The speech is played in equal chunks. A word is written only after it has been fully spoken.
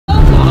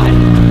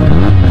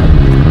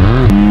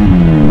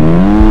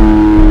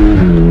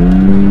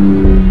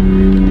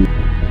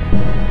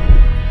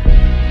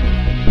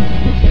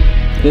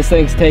This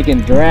thing's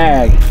taking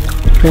drag.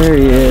 There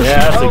he is.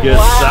 Yeah, that's a good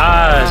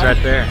size right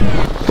there.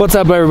 What's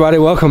up, everybody?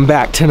 Welcome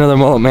back to another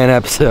Mullet Man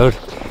episode.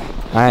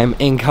 I'm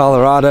in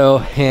Colorado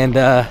and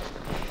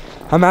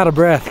I'm out of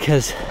breath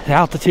because the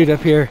altitude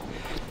up here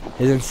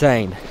is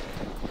insane.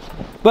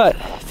 But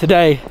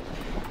today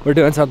we're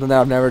doing something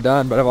that I've never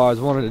done, but I've always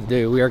wanted to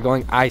do. We are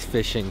going ice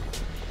fishing.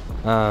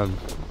 My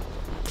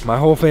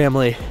whole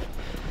family,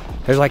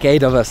 there's like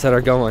 8 of us that are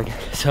going.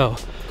 So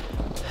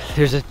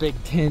there's this big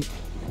tent.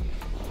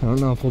 I don't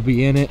know if we'll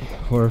be in it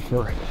or if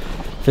we're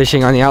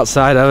fishing on the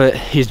outside of it.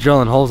 He's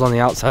drilling holes on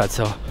the outside,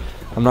 so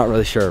I'm not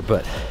really sure,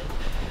 but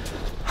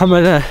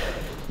we're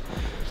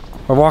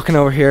walking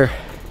over here.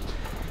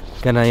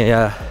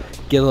 Gonna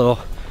get a little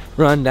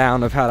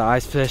rundown of how to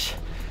ice fish.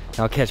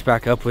 I'll catch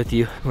back up with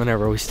you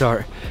whenever we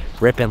start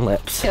ripping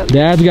lips.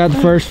 Dad's got the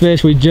first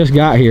fish. We just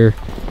got here.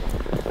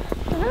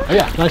 Oh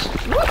yeah, nice.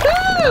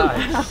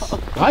 Nice.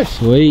 Nice.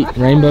 Sweet.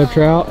 Rainbow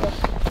trout.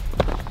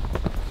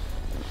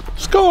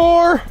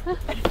 Score!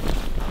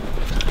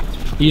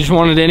 You just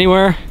want it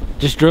anywhere?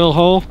 Just drill a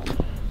hole?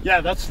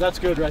 Yeah, that's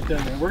good right there,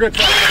 man. We're gonna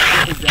try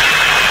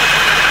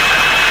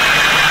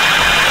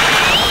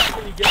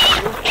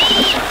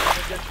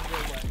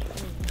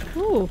to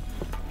Ooh.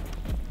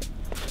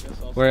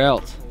 Where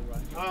else?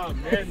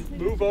 Man,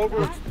 move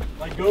over,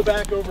 like go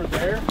back over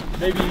there,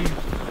 maybe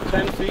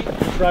 10 feet,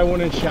 try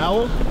one in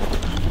shallow.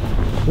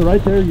 So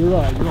right there, you're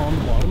on the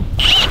bottom.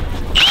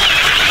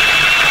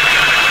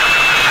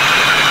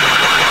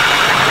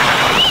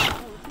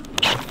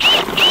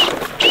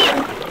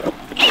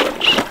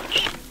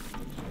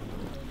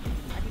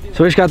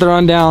 So we just got the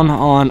rundown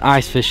on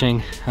ice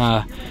fishing.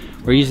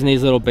 We're using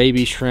these little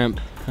baby shrimp.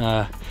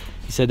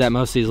 He said that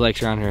most of these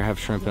lakes around here have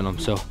shrimp in them.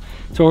 So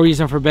we're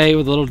using for bait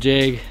with a little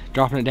jig,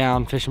 dropping it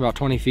down, fishing about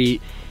 20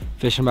 feet,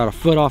 fishing about a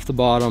foot off the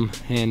bottom,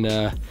 and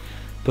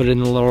put it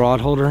in the little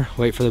rod holder,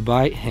 wait for the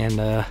bite,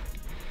 and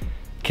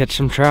catch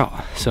some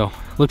trout. So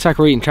looks like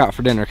we're eating trout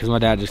for dinner because my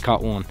dad just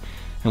caught one,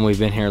 and we've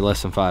been here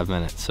less than 5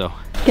 minutes. So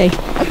okay.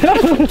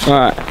 All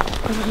right.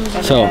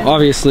 So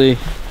obviously,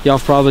 y'all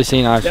have probably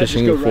seen ice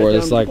fishing before. Right,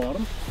 it's like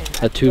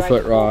a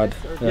 2-foot rod.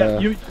 Yeah,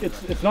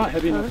 it's not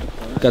heavy enough.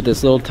 Got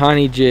this little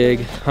tiny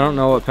jig. I don't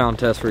know what pound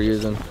test we're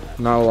using.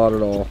 Not a lot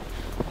at all.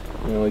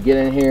 And we get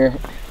in here.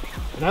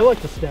 And I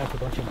like to stack a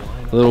bunch of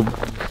line. Little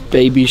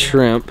baby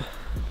shrimp.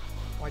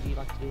 Why do you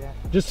like to do that?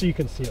 Just so you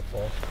can see it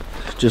fall.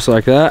 Just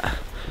like that.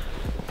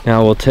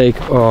 Now we'll take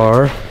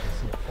one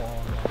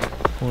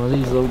of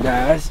these little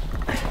guys.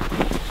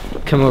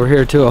 Come over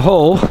here to a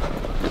hole.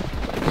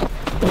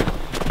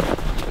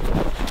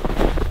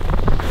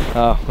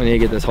 Oh, we need to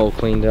get this hole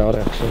cleaned out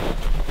actually.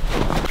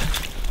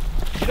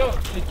 You know,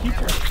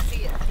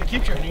 it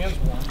keeps your hands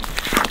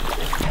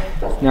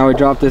warm. Now we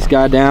drop this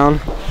guy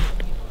down.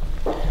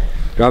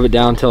 Drop it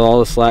down until all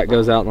the slack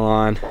goes out in the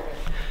line,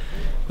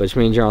 which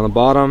means you're on the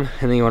bottom,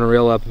 and then you want to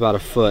reel up about a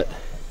foot.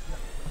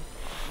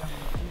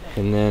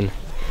 And then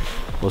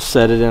we'll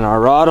set it in our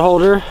rod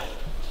holder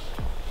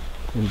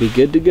and be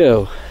good to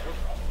go.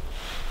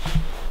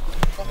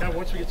 Now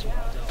once we get some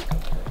rods out,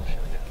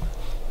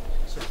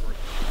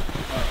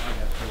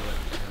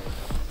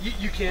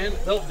 you can,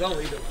 they'll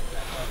leave it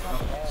like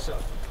that. So.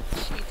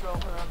 She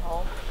drove her own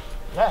hole.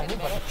 Yeah,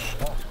 anybody.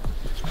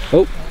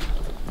 Oh.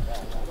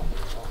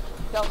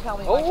 Don't tell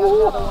me like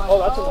another one. Oh,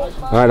 that's a nice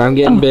one. All right, I'm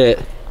getting bit.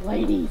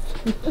 Ladies.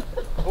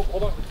 Oh,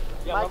 hold on.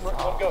 Yeah, let him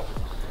go.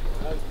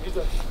 This is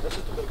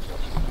the big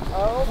fish.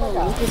 Oh my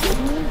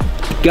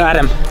God. Got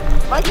him.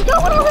 Mike, you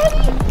got one already?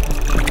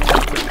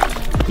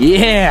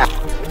 Yeah.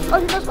 Oh,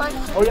 you got mine.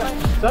 Oh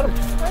yeah, set him.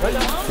 Right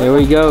now. There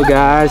we go,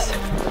 guys.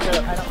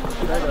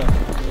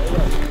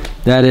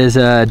 That is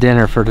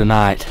dinner for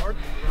tonight.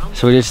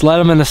 So we just let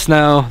them in the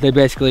snow. They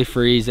basically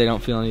freeze. They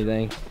don't feel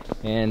anything.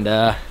 And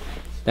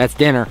that's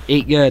dinner.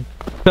 Eat good.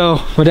 So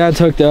my dad's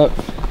hooked up.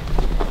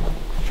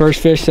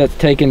 First fish that's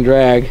taking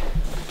drag.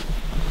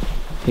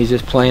 He's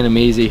just playing them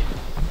easy.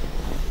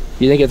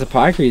 You think it's a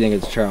pike or you think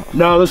it's a trout?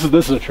 No, this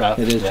is a trout.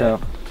 It is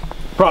trout.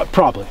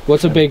 Probably.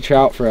 What's a big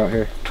trout for out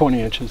here? 20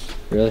 inches.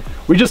 Really?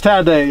 We just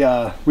had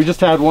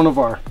one of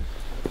our.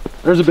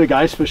 There's a big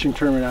ice fishing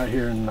tournament out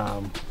here, and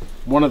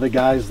one of the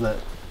guys that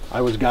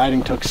I was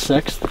guiding took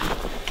 6th,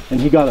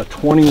 and he got a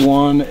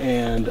 21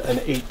 and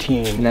an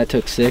 18. And that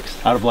took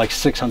 6th? Out of like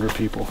 600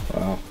 people.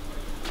 Wow.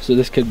 So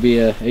this could be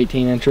a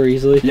 18-incher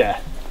easily?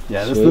 Yeah.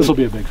 Yeah, this will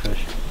be a big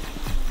fish.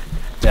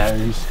 Yeah,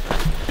 he's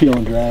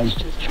peeling drag.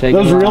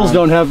 Those reels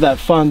don't have that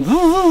fun,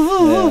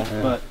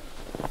 but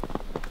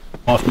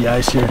off the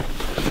ice here.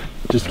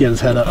 Just get his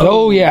head up.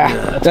 Oh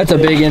yeah, that's a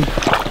big one.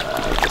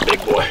 Big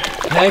boy.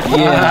 Heck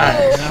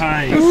yeah.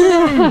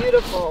 Nice.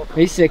 Beautiful.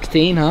 He's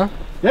 16, huh?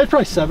 Yeah,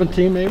 probably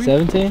 17 maybe.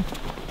 17?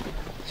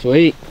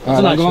 Sweet. All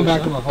right, nice I'm going fish,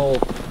 back to the hole.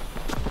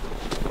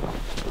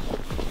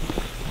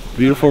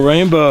 Beautiful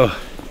rainbow.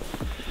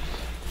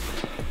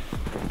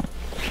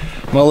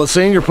 Mullet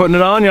Senior putting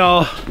it on,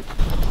 y'all.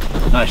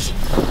 Nice.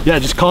 Yeah,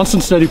 just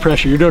constant steady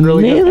pressure. You're doing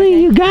really good.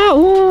 Really? You got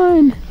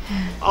one.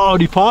 Oh,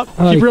 do you pop?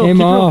 Oh, keep real, came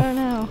keep off. real. I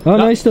don't know. Oh,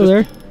 no, he's still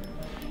there.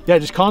 Yeah,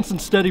 just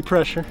constant steady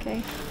pressure.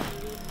 Okay.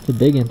 It's a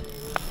big one.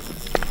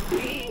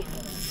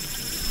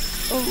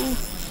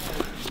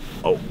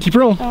 Oh, keep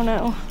rolling. Oh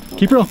no.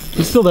 Keep rolling.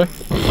 He's still there.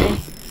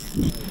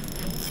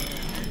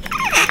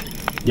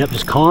 Yep,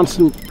 just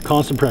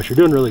constant pressure.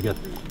 Doing really good.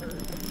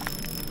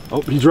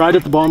 Oh, he's right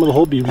at the bottom of the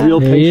hole. Be real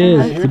patient. He is.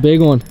 Right It's a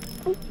big one.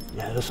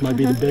 Yeah, this might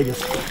be the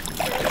biggest.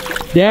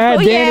 Dad,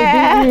 Oh,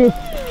 Danny,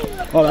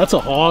 yeah. Oh, that's a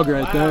hog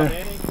right there.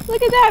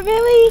 Look at that,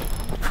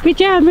 Billy. good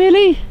job,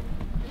 Millie.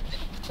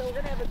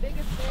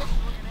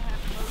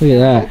 Look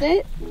at that.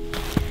 It.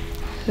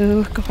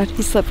 Oh God,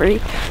 he's slippery.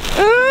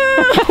 All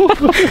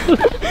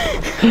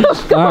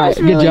right,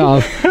 good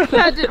job.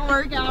 That didn't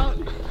work out.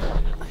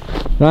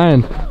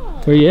 Ryan,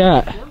 where you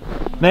at?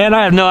 Man,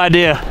 I have no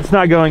idea. It's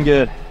not going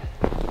good.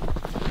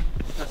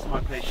 That's my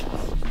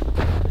patience.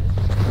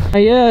 Not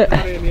yet.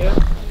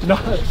 No.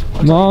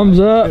 Mom's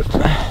up.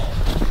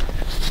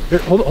 Here,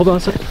 hold on a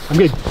second. I'm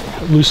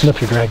gonna loosen up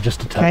your drag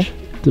just a touch.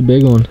 Okay. It's a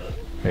big one.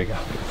 There you go.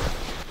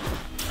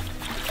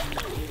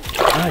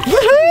 Nice.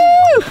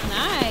 Woohoo!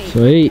 Nice.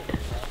 Sweet.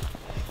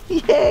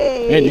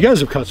 Yay! Man, you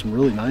guys have caught some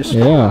really nice.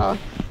 Yeah.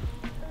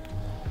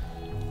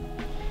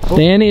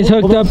 Danny's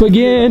hooked up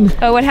again.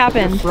 Oh, what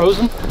happened?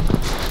 Frozen?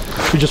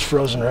 You're just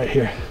frozen right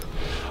here.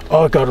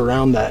 Oh, it got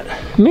around that.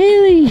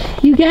 Millie,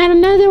 you got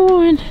another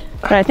one.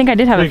 But I think I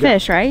did have There a you go.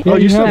 fish, right? Yeah, Oh,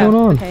 you have said- one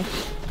on. Okay.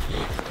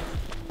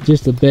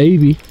 Just a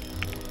baby.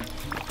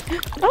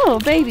 Oh,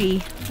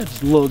 baby.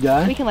 That's a little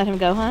guy. We can let him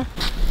go, huh?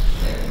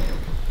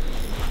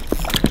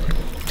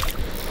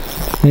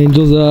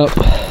 Angel's up.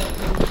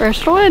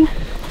 First one.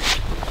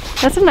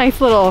 That's a nice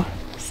little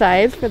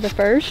size for the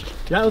first.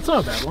 Yeah, that's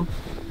not a bad one.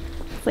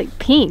 It's like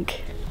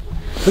pink.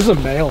 This is a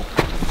male.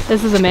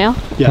 This is a male?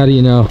 Yeah. How do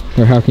you know?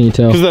 Or how can you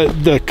tell?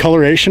 Because the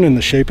coloration and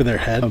the shape of their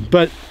head.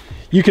 But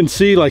you can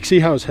see, see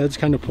how his head's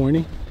kind of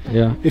pointy?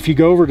 Yeah. If you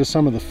go over to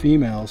some of the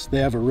females, they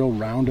have a real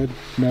rounded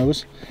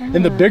nose.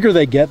 And the bigger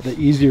they get, the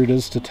easier it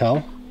is to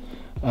tell.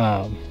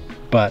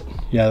 But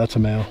yeah, that's a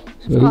male.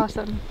 Sweet.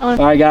 Awesome. All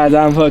right, guys,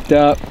 I'm hooked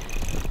up.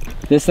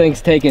 This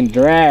thing's taking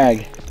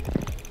drag.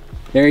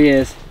 There he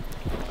is.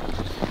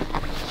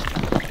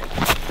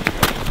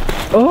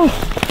 Oh!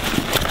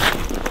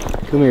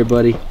 Come here,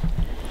 buddy.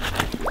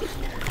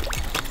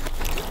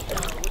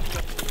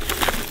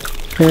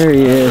 There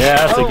he is.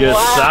 Yeah, that's a good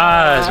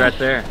size right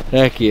there.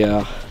 Heck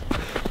yeah.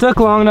 Took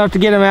long enough to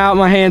get him out.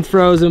 My hand's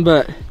frozen,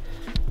 but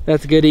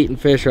that's a good eating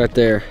fish right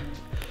there.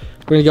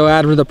 We're gonna go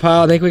add him to the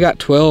pile. I think we got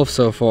 12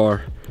 so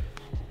far.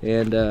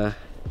 And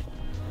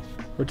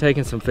we're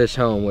taking some fish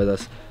home with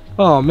us.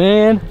 Oh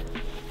man.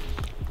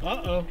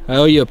 Uh-oh. I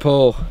owe you a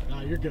pole. No,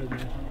 you're good,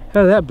 man.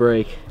 How did that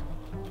break?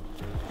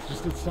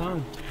 Just good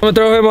sign. I'm gonna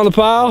throw him on the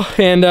pile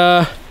and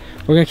we're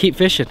gonna keep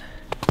fishing.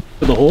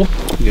 For the hole?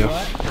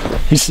 Yeah.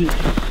 He's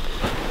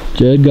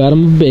Judd got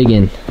him a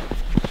biggin.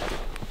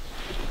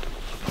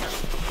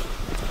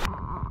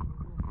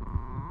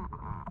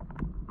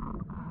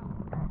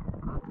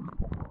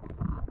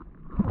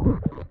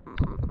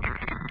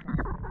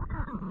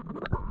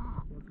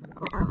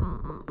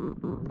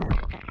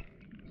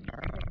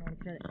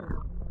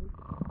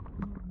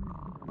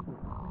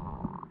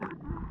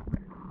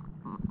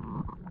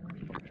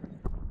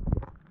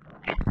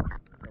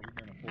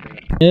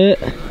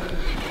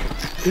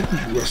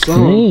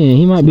 Man,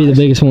 he might be the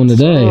biggest one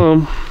today.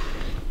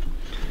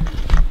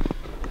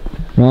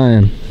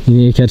 Ryan, you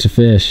need to catch a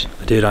fish.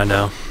 Dude, I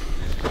know.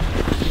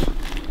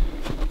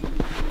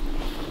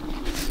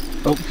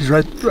 oh, he's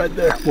right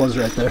there. Was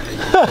right there.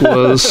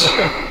 Was.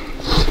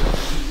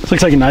 This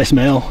looks like a nice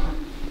male.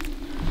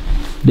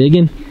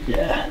 Biggin?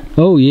 Yeah.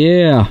 Oh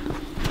yeah.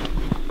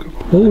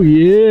 Oh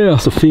yeah.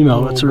 It's a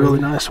female. That's a really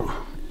nice one.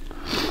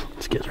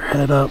 Let's get her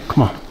head up.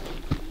 Come on.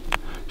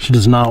 She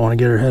does not want to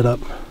get her head up.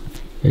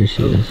 There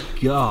she is.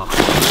 God.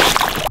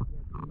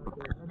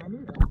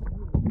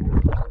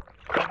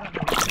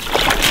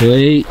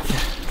 Sweet.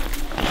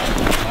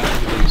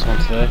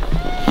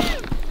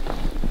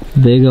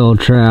 Big old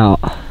trout.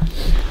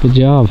 Good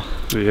job.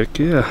 Heck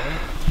yeah.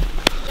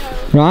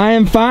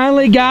 Ryan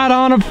finally got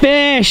on a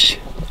fish.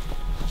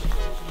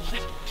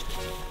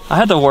 I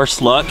had the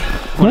worst luck.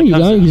 No, you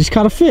don't. You just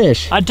caught a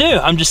fish. I do.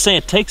 I'm just saying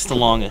it takes the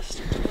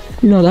longest.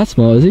 You know that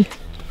small, is he?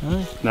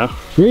 No.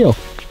 Real.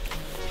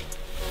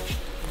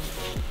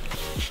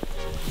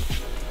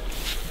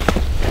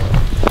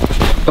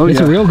 Oh, It's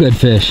a real good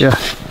fish. Yeah.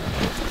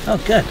 Oh,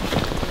 good.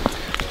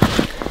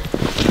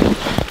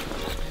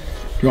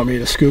 You want me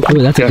to scoop? Oh,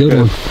 that's a good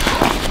one.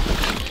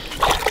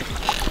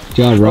 Good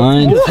job,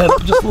 Ryan. Head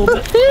up just a little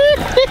bit.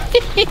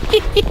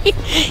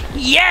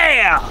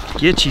 Yeah!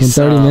 Get you In 30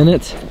 some.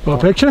 minutes.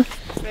 Want a picture?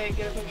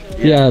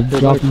 Yeah,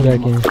 drop him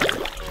back in.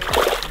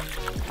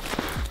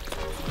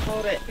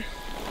 Hold it.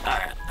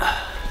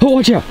 Oh,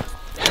 watch out.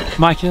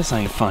 Mike, this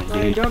ain't funny,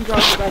 dude. Don't drop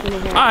it back in the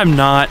hand. I'm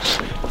not.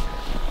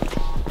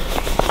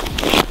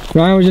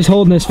 Ryan was just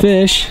holding this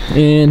fish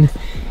and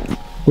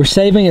we're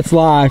saving its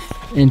life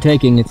and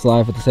taking its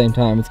life at the same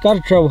time. It's got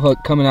a treble hook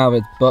coming out of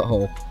its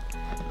butthole.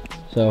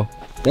 So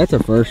that's a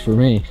first for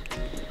me.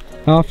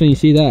 How often do you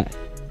see that?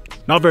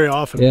 Not very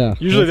often. Yeah.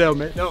 Usually they'll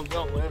live. I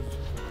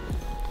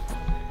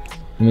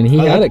mean, he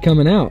had it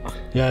coming out.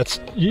 Yeah,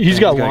 he's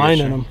got line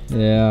in him.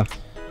 Yeah.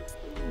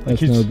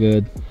 That's no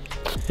good.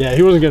 Yeah,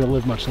 he wasn't gonna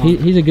live much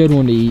longer. He's a good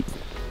one to eat.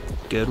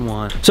 Good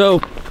one.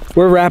 So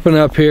we're wrapping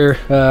up here.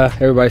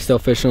 Everybody's still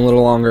fishing a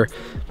little longer,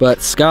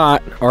 but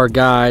Scott, our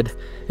guide,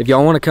 if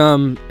y'all want to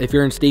come, if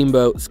you're in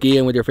Steamboat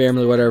skiing with your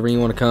family, whatever, you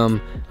want to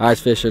come ice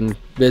fishing,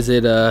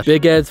 visit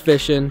Big Ed's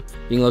Fishing.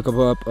 You can look him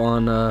up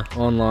on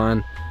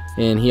online,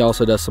 and he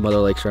also does some other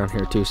lakes around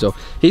here too. So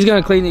he's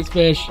gonna clean these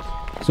fish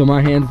so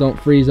my hands don't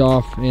freeze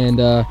off, and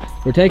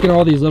we're taking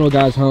all these little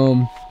guys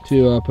home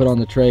to put on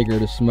the Traeger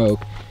to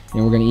smoke,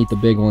 and we're gonna eat the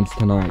big ones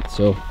tonight.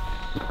 So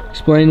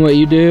explain what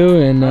you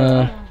do.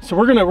 And so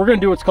we're gonna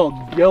do what's called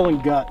gill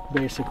and gut,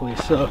 basically.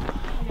 So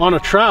on a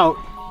trout,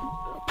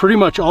 pretty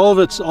much all of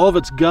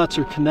its guts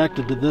are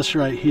connected to this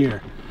right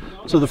here.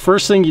 So the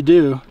first thing you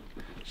do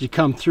is you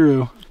come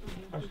through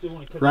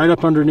right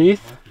up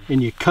underneath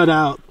and you cut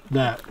out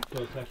that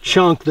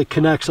chunk that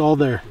connects all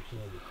their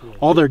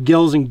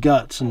gills and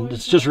guts, and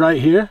it's just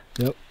right here.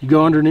 Yep. You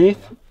go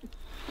underneath,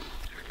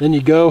 then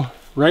you go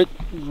right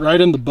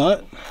in the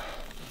butt.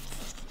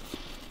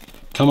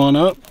 Come on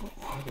up.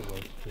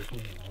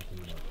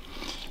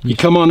 You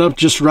come on up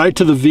just right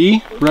to the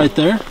V right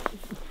there.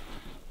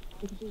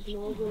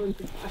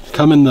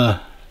 Come in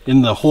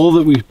the hole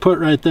that we put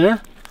right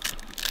there,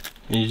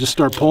 and you just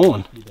start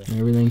pulling.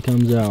 Everything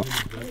comes out.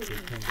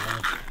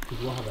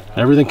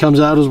 Everything comes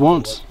out as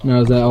once. Now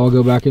does that all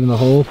go back into the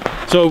hole?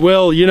 So it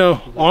will, you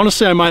know,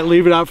 honestly I might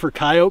leave it out for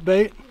coyote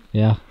bait.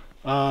 Yeah.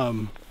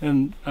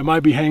 And I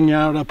might be hanging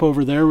out up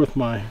over there with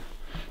my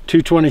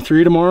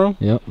 223 tomorrow.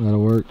 Yep, that'll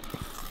work.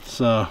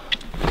 So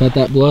cut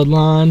that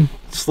bloodline.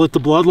 Slit the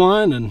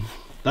bloodline, and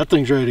that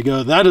thing's ready to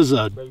go. That is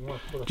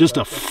just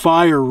a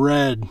fire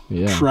red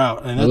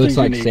trout. And it looks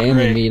like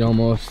salmon meat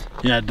almost.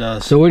 Yeah, it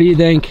does. So what do you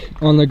think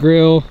on the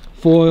grill?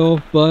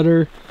 Foil,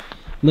 butter,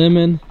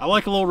 lemon? I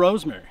like a little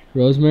rosemary.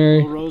 Rosemary?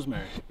 A little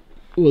rosemary.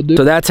 We'll do.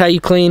 So that's how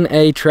you clean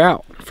a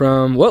trout.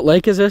 From what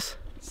lake is this?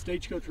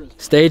 Stagecoach Reservoir.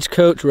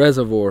 Stagecoach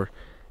Reservoir.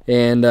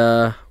 And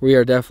we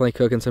are definitely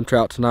cooking some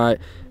trout tonight.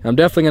 I'm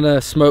definitely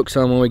gonna smoke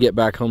some when we get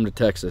back home to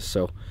Texas.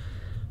 So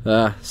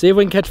see if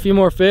we can catch a few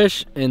more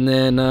fish, and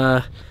then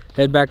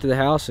head back to the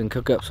house and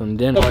cook up some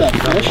dinner.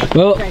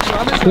 Well,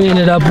 we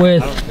ended up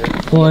with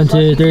 1,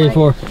 2, 3,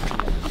 4,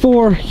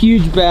 4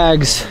 huge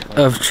bags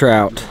of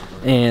trout,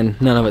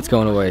 and none of it's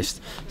going to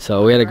waste.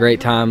 So we had a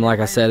great time. Like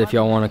I said, if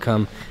y'all want to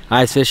come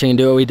ice fishing and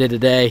do what we did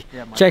today,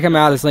 check them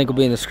out. This link will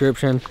be in the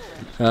description.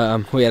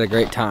 We had a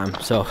great time.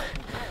 So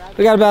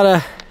we got about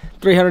a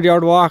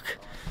 300-yard walk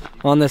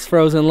on this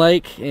frozen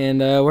lake,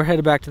 and we're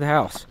headed back to the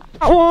house.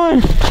 Got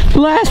one!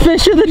 Last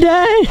fish of the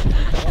day!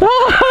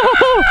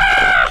 Oh!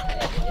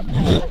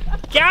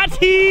 Got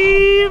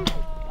him!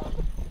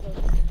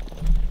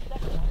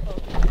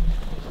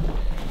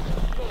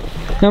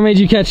 How many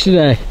did you catch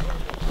today?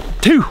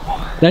 2.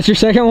 That's your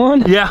second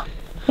one? Yeah.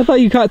 I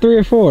thought you caught 3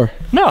 or 4.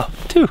 No,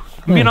 2.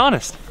 I'm being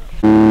honest.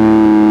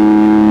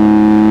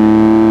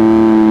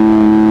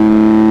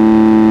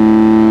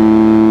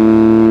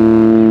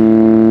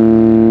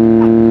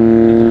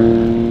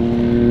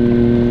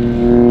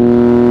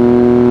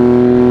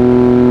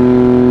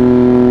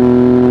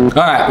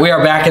 Alright, we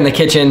are back in the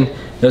kitchen.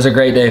 It was a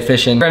great day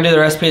fishing. We're gonna do the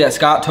recipe that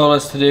Scott told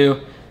us to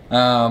do.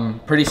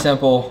 Pretty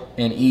simple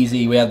and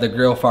easy. We have the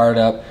grill fired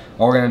up.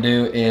 All we're gonna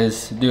do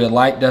is do a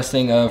light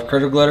dusting of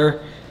critter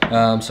glitter,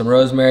 some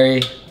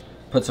rosemary,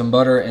 put some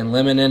butter and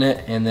lemon in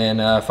it, and then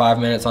 5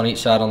 minutes on each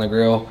side on the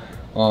grill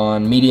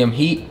on medium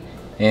heat,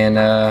 and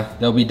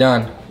they'll be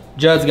done.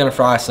 Judd's gonna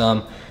fry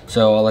some,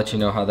 so I'll let you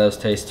know how those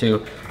taste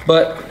too.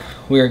 But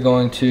we are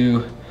going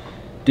to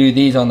do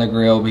these on the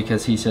grill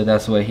because he said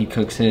that's the way he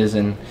cooks his,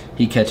 and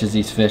he catches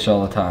these fish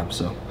all the time.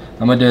 So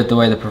I'm gonna do it the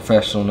way the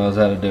professional knows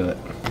how to do it.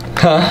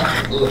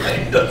 Huh?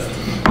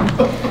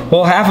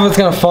 Well, half of it's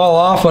gonna fall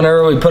off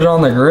whenever we put it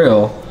on the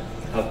grill.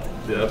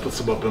 Yeah, I put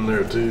some up in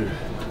there too.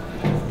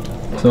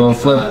 So we'll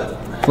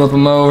flip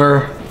them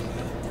over,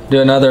 do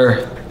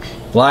another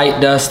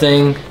light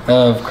dusting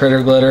of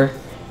critter glitter.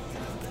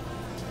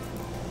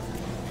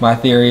 My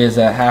theory is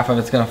that half of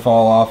it's gonna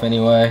fall off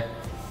anyway,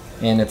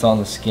 and it's on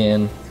the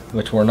skin,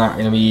 which we're not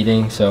gonna be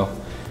eating, so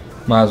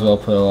might as well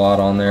put a lot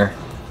on there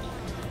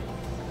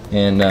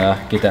and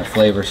get that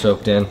flavor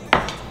soaked in.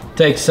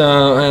 Take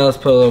some, let's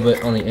put a little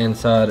bit on the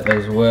inside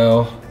as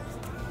well.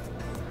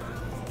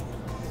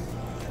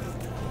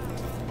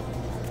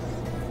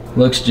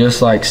 Looks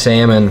just like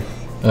salmon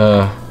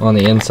on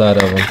the inside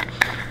of them.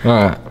 All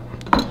right,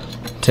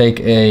 take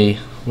a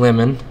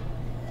lemon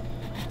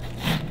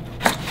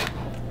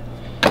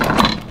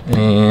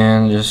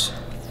and just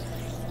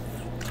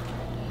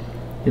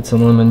get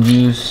some lemon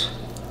juice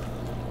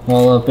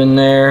all up in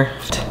there.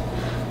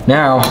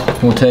 Now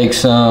we'll take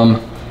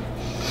some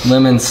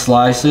lemon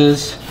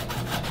slices,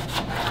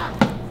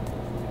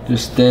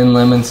 just thin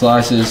lemon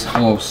slices,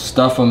 and we'll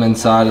stuff them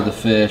inside of the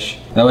fish.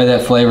 That way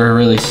that flavor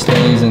really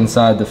stays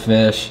inside the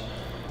fish.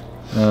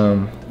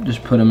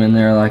 Just put them in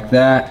there like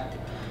that.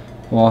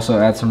 We'll also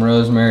add some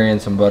rosemary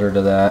and some butter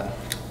to that,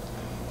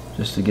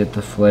 just to get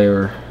the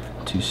flavor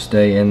to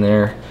stay in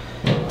there.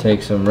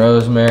 Take some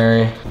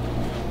rosemary,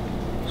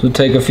 So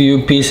take a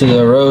few pieces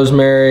of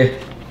rosemary,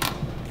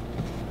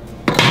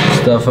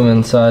 stuff them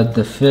inside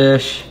the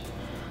fish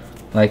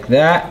like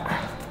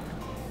that.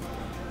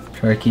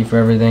 Try to keep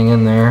everything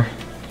in there.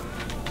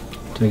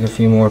 Take a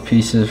few more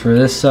pieces for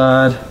this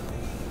side,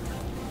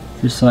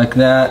 just like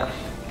that.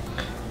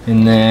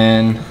 And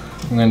then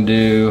I'm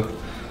gonna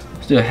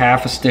let's do a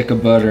half a stick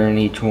of butter in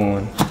each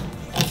one.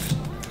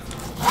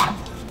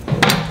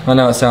 I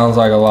know it sounds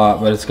like a lot,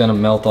 but it's gonna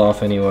melt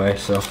off anyway,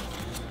 so.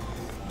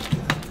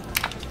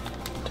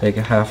 Take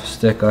a half a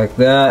stick like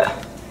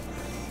that,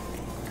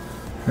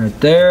 right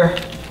there,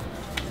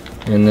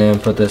 and then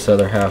put this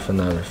other half in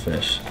the other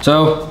fish.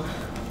 So,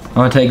 I'm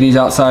gonna take these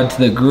outside to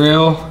the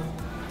grill,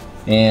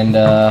 and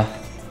I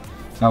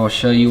will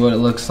show you what it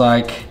looks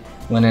like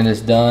when it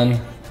is done.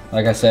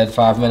 Like I said,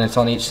 5 minutes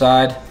on each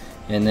side,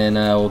 and then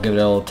we'll give it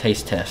a little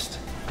taste test.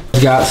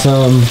 Got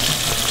some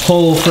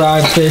whole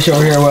fried fish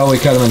over here. Well, we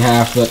cut them in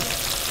half, but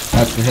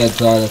that's the head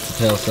side, that's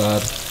the tail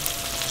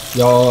side.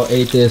 Y'all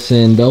ate this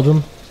in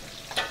Belgium?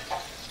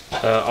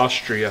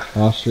 Austria.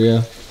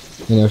 Austria.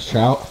 And there's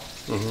trout.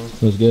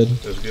 It was good.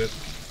 It was good.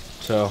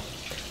 So,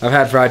 I've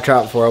had fried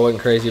trout before. I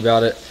wasn't crazy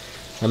about it.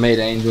 I made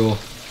Angel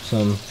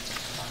some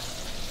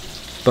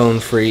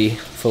bone-free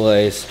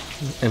fillets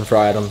and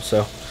fried them.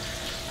 So,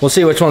 we'll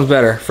see which one's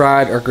better,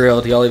 fried or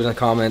grilled. Y'all leave it in the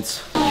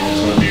comments.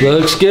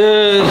 Looks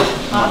good.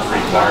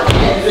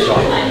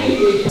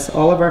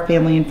 All of our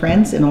family and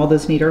friends and all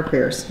those need our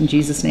prayers. In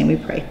Jesus' name we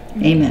pray.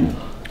 Amen.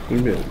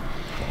 Amen.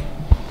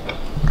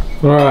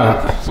 All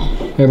right,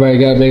 everybody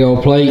got a big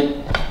old plate.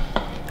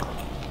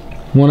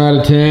 1 out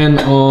of 10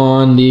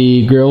 on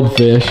the grilled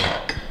fish.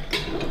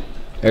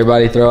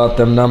 Everybody throw out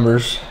them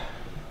numbers.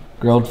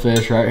 Grilled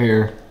fish right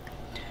here.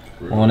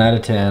 1 out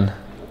of 10.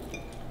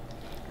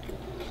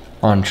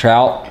 On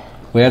trout,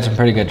 we had some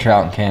pretty good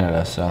trout in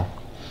Canada, so.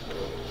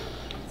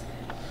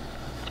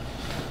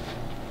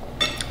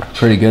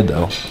 Pretty good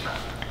though.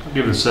 I'll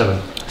give it a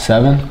 7.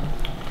 7?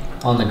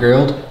 On the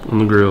grilled? On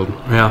the grilled.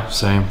 Yeah,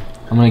 same.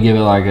 I'm gonna give it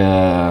like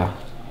a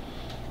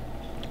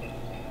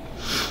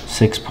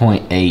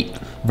 6.8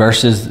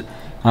 versus,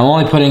 I'm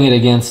only putting it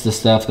against the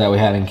stuff that we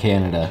had in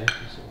Canada.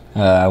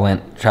 I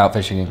went trout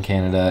fishing in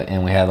Canada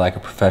and we had like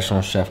a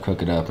professional chef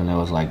cook it up and it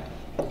was like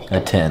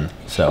a 10.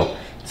 So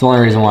it's the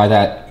only reason why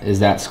that is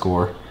that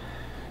score.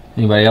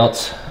 Anybody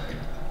else?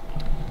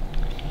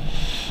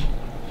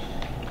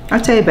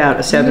 I'd say about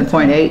a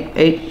 7.8,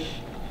 8.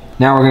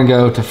 Now we're gonna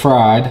go to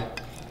fried.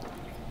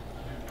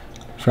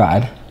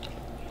 Fried.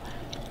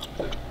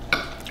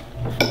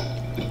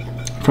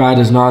 Fried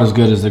is not as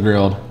good as the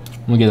grilled.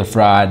 I'm gonna give the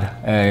fried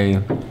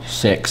a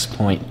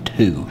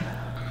 6.2.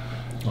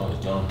 Oh,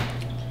 it's done.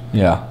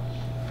 Yeah.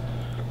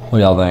 What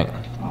do y'all think?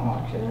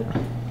 Oh, good.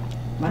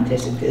 Mine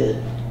tasted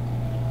good.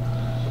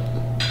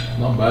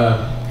 Not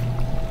bad.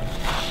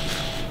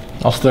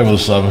 I'll stay with a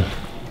 7.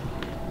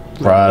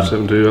 Fried.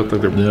 7 too. I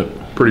think they're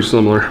pretty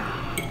similar.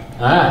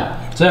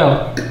 Alright,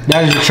 so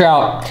that is your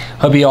trout.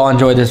 Hope you all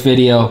enjoyed this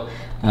video.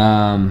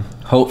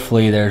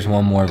 Hopefully there's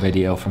one more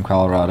video from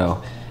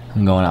Colorado.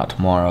 I'm going out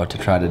tomorrow to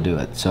try to do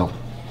it. So,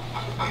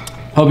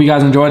 hope you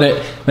guys enjoyed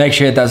it. Make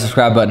sure you hit that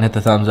subscribe button, hit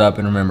the thumbs up,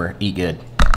 and remember, eat good.